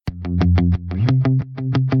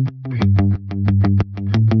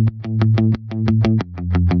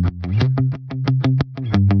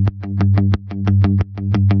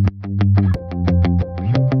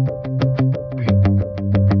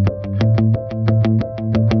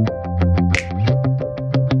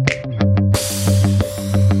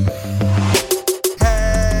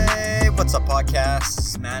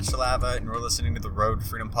Lava, and you're listening to the Road to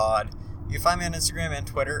Freedom Pod. You can find me on Instagram and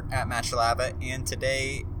Twitter at Lava, and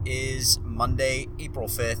today is Monday, April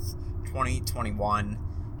 5th, 2021,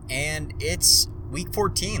 and it's week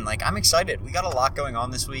 14. I'm excited. We got a lot going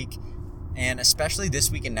on this week, and especially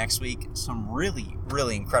this week and next week, some really,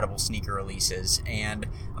 really incredible sneaker releases, and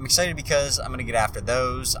I'm excited because I'm going to get after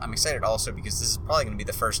those. I'm excited also because this is probably going to be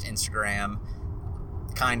the first Instagram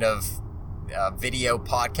kind of video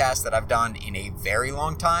podcast that I've done in a very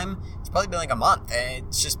long time. It's probably been like a month, and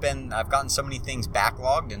it's just been, I've gotten so many things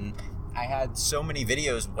backlogged, and I had so many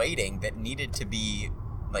videos waiting that needed to be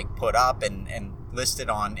put up and listed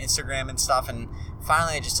on Instagram and stuff, and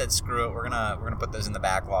finally I just said screw it, we're gonna put those in the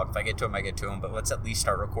backlog. If I get to them, I get to them, but let's at least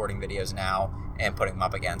start recording videos now and putting them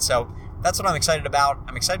up again. So that's what I'm excited about.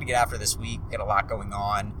 I'm excited to get after this week. We got a lot going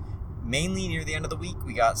on. Mainly near the end of the week,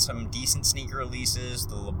 we got some decent sneaker releases,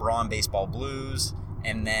 the LeBron Baseball Blues,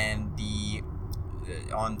 and then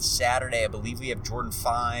on Saturday, I believe we have Jordan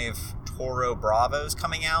 5 Toro Bravos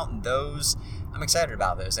coming out, and those, I'm excited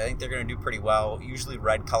about those. I think they're going to do pretty well. Usually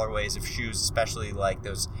red colorways of shoes, especially like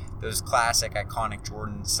those classic, iconic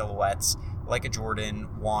Jordan silhouettes, like a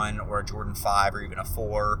Jordan 1 or a Jordan 5 or even a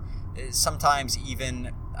 4. Sometimes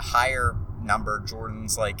even higher numbered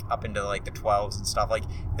Jordans, up into the 12s and stuff.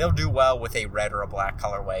 They'll do well with a red or a black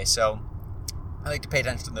colorway. So I like to pay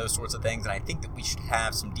attention to those sorts of things, and I think that we should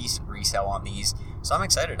have some decent resale on these. So I'm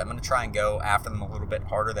excited. I'm going to try and go after them a little bit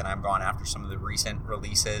harder than I've gone after some of the recent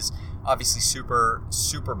releases. Obviously super,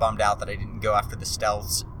 super bummed out that I didn't go after the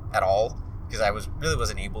stealths at all, because I really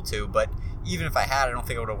wasn't able to. But even if I had, I don't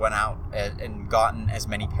think I would have went out and gotten as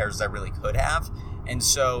many pairs as I really could have. And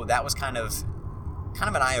so that was kind of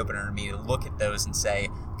an eye-opener to me to look at those and say,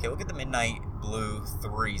 okay, look at the Midnight Blue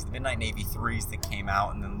 3s, the Midnight Navy 3s that came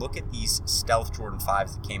out, and then look at these Stealth Jordan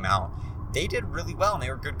 5s that came out. They did really well, and they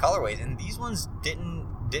were good colorways, and these ones didn't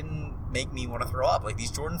make me want to throw up.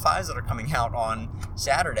 These Jordan 5s that are coming out on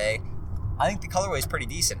Saturday, I think the colorway is pretty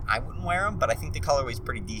decent. I wouldn't wear them, but I think the colorway is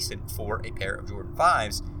pretty decent for a pair of Jordan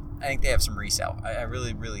 5s. I think they have some resale. I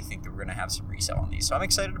really, really think that we're going to have some resale on these. So I'm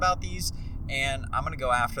excited about these, and I'm going to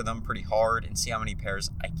go after them pretty hard and see how many pairs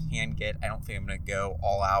I can get. I don't think I'm going to go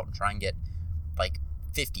all out and try and get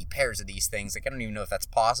 50 pairs of these things. I don't even know if that's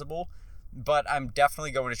possible, but I'm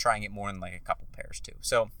definitely going to try and get more than a couple pairs too.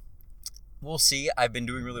 So we'll see. I've been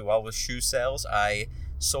doing really well with shoe sales. I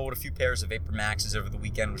sold a few pairs of Vapor Maxes over the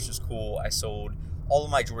weekend, which was cool. I sold all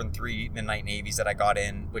of my Jordan 3 Midnight Navies that I got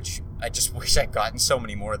in, which I just wish I'd gotten so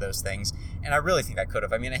many more of those things. And I really think I could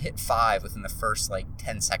have. I hit 5 within the first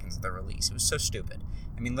 10 seconds of the release. It was so stupid.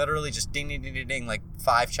 Literally just ding, ding, ding, ding, ding,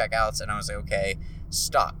 5 checkouts. And I was like, okay,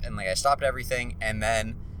 stop. And I stopped everything, and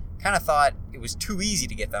then kind of thought it was too easy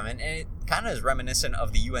to get them. And it kind of is reminiscent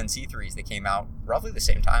of the UNC 3s that came out roughly the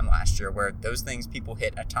same time last year, where those things, people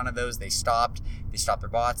hit a ton of those. They stopped their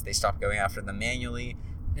bots. They stopped going after them manually.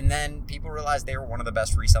 And then people realized they were one of the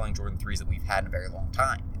best reselling Jordan 3s that we've had in a very long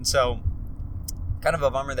time. And so kind of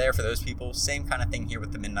a bummer there for those people. Same kind of thing here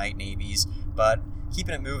with the Midnight Navies, but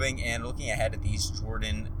keeping it moving and looking ahead at these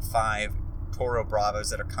Jordan 5 Toro Bravos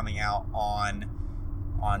that are coming out on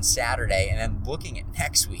Saturday, and then looking at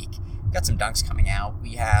next week. We've got some dunks coming out.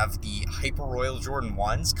 We have the Hyper Royal Jordan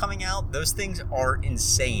 1s coming out. Those things are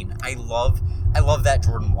insane. I love that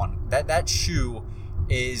Jordan 1. That shoe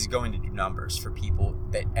is going to do numbers for people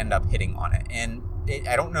that end up hitting on it. And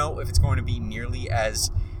I don't know if it's going to be nearly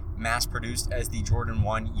as mass-produced as the Jordan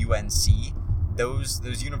 1 UNC.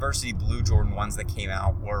 Those University Blue Jordan 1s that came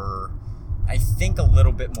out were, I think, a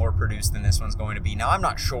little bit more produced than this one's going to be. Now, I'm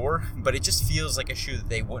not sure, but it just feels like a shoe that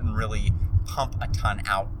they wouldn't really pump a ton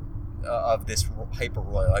out of this Hyper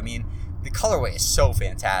Royal. The colorway is so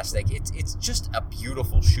fantastic. It's just a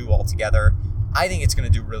beautiful shoe altogether. I think it's going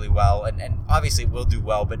to do really well, and obviously it will do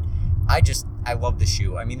well, but I love the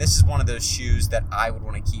shoe. This is one of those shoes that I would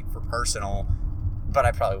want to keep for personal, but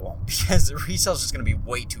I probably won't, because the resale is just going to be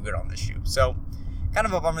way too good on this shoe. So kind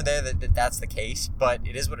of a bummer there that's the case, but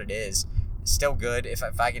it is what it is. It's still good. If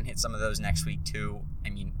I can hit some of those next week too,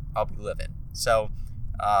 I'll be living. So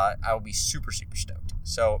I will be super, super stoked.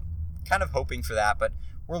 So kind of hoping for that, but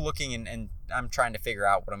we're looking and I'm trying to figure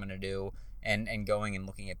out what I'm going to do and going and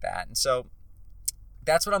looking at that. And so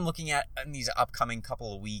that's what I'm looking at in these upcoming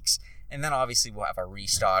couple of weeks. And then obviously we'll have our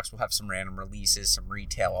restocks. We'll have some random releases, some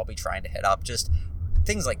retail I'll be trying to hit up. Just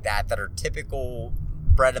things like that are typical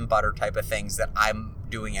bread and butter type of things that I'm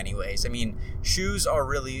doing anyways. Shoes are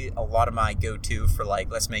really a lot of my go-to for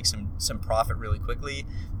let's make some profit really quickly.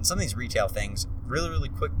 And some of these retail things, really, really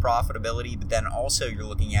quick profitability, but then also you're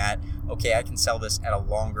looking at, okay, I can sell this at a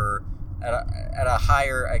longer at a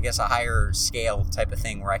higher scale type of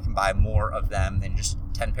thing where I can buy more of them than just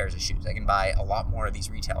 10 pairs of shoes. I can buy a lot more of these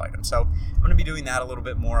retail items. So I'm going to be doing that a little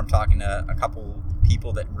bit more. I'm talking to a couple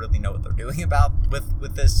people that really know what they're doing about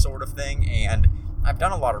with this sort of thing. And I've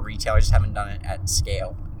done a lot of retail. I just haven't done it at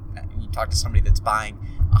scale. You talk to somebody that's buying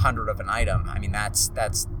 100 of an item. I mean, that's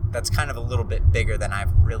kind of a little bit bigger than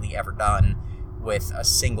I've really ever done with a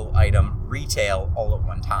single item retail all at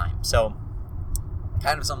one time. So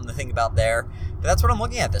kind of something to think about there. But that's what I'm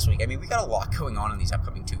looking at this week. I mean, we got a lot going on in these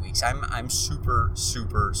upcoming 2 weeks. I'm super,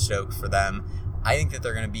 super stoked for them. I think that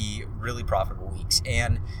they're going to be really profitable weeks.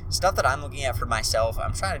 And stuff that I'm looking at for myself,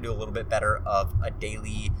 I'm trying to do a little bit better of a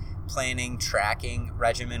daily planning, tracking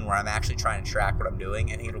regimen where I'm actually trying to track what I'm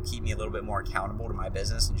doing. I think it'll keep me a little bit more accountable to my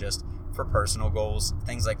business and just for personal goals,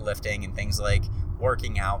 things like lifting and things like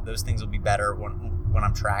working out. Those things will be better when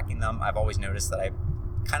I'm tracking them. I've always noticed that I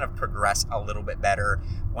kind of progress a little bit better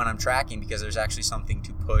when I'm tracking because there's actually something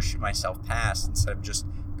to push myself past instead of just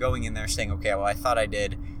going in there saying, okay, well, I thought I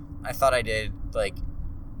did like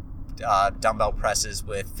dumbbell presses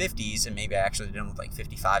with 50s and maybe I actually did them with like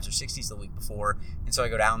 55s or 60s the week before. And so I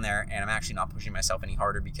go down there and I'm actually not pushing myself any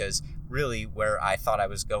harder because really where I thought I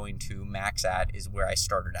was going to max at is where I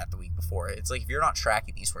started at the week before. It's like if you're not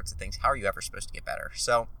tracking these sorts of things, how are you ever supposed to get better?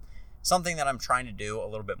 So something that I'm trying to do a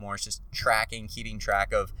little bit more is just keeping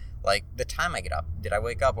track of like the time I get up. Did I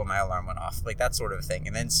wake up when my alarm went off? Like that sort of thing.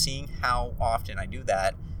 And then seeing how often I do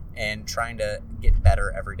that and trying to get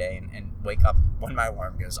better every day and wake up when my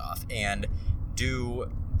alarm goes off and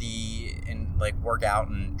work out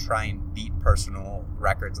and try and beat personal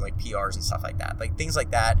records like PRs and stuff like that. Like things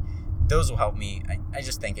like that, those will help me. I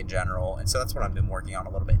just think in general. And so that's what I've been working on a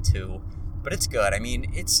little bit too. But it's good. I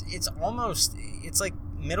mean, it's like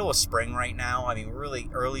middle of spring right now. I mean, we're really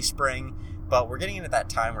early spring, but we're getting into that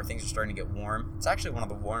time where things are starting to get warm. It's actually one of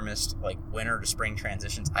the warmest like winter to spring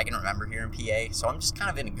transitions I can remember here in PA. So I'm just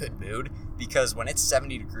kind of in a good mood because when it's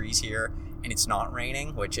 70 degrees here and it's not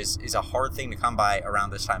raining, which is a hard thing to come by around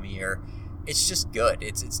this time of year, it's just good.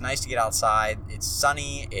 It's nice to get outside. It's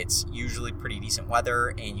sunny. It's usually pretty decent weather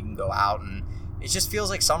and you can go out and it just feels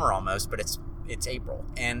like summer almost, but it's April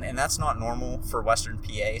and that's not normal for Western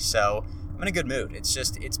PA. So I'm in a good mood.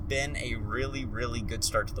 It's been a really, really good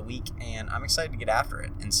start to the week and I'm excited to get after it.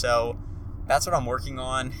 And so that's what I'm working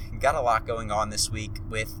on. Got a lot going on this week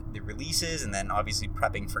with the releases and then obviously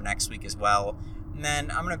prepping for next week as well. And then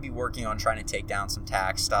I'm going to be working on trying to take down some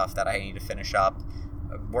tax stuff that I need to finish up.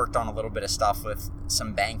 I've worked on a little bit of stuff with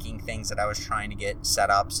some banking things that I was trying to get set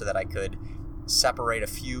up so that I could separate a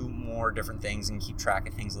few more different things and keep track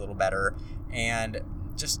of things a little better and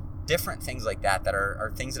just different things like that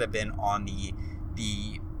are things that have been on the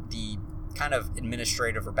kind of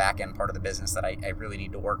administrative or back end part of the business that I really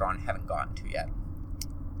need to work on, haven't gotten to yet.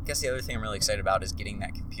 I guess the other thing I'm really excited about is getting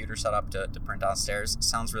that computer set up to print downstairs.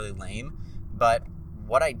 Sounds really lame, but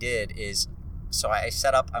what I did is, I'm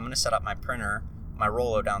going to set up my printer, my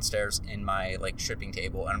Rollo downstairs in my like shipping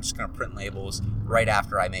table, and I'm just going to print labels right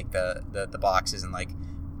after I make the boxes and like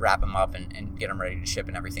wrap them up and get them ready to ship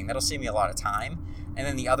and everything. That'll save me a lot of time. And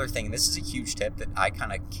then the other thing, this is a huge tip that I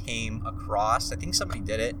kind of came across. I think somebody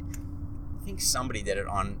did it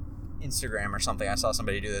on Instagram or something. I saw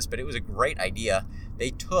somebody do this, but it was a great idea.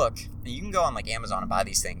 You can go on like Amazon and buy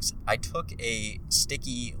these things. I took a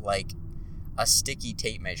sticky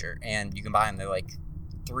tape measure, and you can buy them. They're like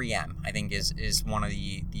 3M, I think is one of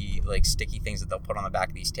the like sticky things that they'll put on the back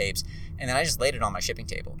of these tapes. And then I just laid it on my shipping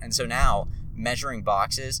table. And so now measuring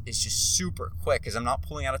boxes is just super quick because I'm not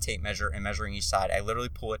pulling out a tape measure and measuring each side. I literally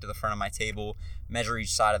pull it to the front of my table, measure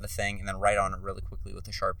each side of the thing, and then write on it really quickly with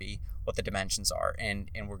a Sharpie what the dimensions are, and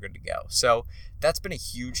we're good to go. So that's been a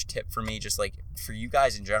huge tip for me, just like for you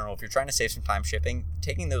guys in general. If you're trying to save some time shipping,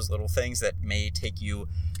 taking those little things that may take you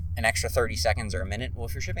an extra 30 seconds or a minute. Well,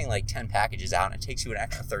 if you're shipping like 10 packages out and it takes you an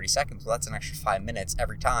extra 30 seconds, well, that's an extra 5 minutes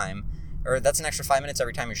every time, or that's an extra 5 minutes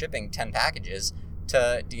every time you're shipping 10 packages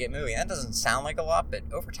to get moving. That doesn't sound like a lot, but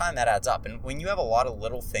over time that adds up. And when you have a lot of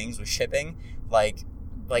little things with shipping like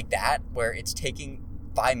that, where it's taking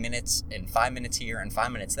 5 minutes and 5 minutes here and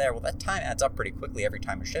 5 minutes there, well, that time adds up pretty quickly every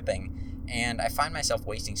time you're shipping. And I find myself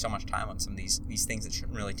wasting so much time on some of these things that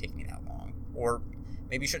shouldn't really take me that long, or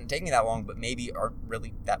maybe shouldn't take me that long, but maybe aren't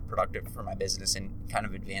really that productive for my business and kind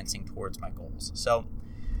of advancing towards my goals. So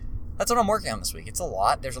that's what I'm working on this week. It's a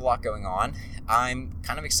lot. There's a lot going on. I'm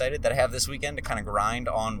kind of excited that I have this weekend to kind of grind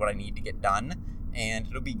on what I need to get done. And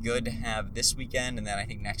it'll be good to have this weekend. And then I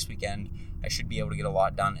think next weekend I should be able to get a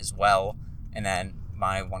lot done as well. And then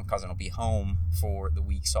my one cousin will be home for the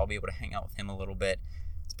week, so I'll be able to hang out with him a little bit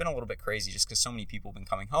it's been a little bit crazy just because so many people have been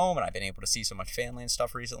coming home and I've been able to see so much family and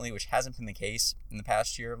stuff recently, which hasn't been the case in the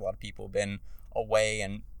past year. A lot of people have been away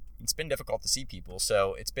and it's been difficult to see people.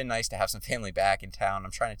 So it's been nice to have some family back in town.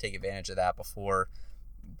 I'm trying to take advantage of that before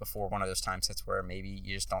one of those times hits where maybe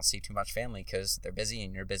you just don't see too much family because they're busy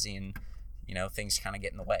and you're busy and, things kind of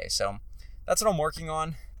get in the way. So that's what I'm working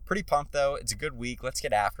on. Pretty pumped though. It's a good week. Let's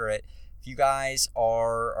get after it. If you guys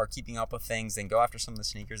are keeping up with things, then go after some of the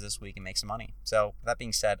sneakers this week and make some money. So with that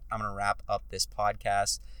being said, I'm going to wrap up this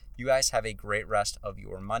podcast. You guys have a great rest of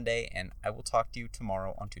your Monday, and I will talk to you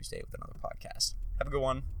tomorrow on Tuesday with another podcast. Have a good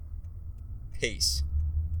one. Peace.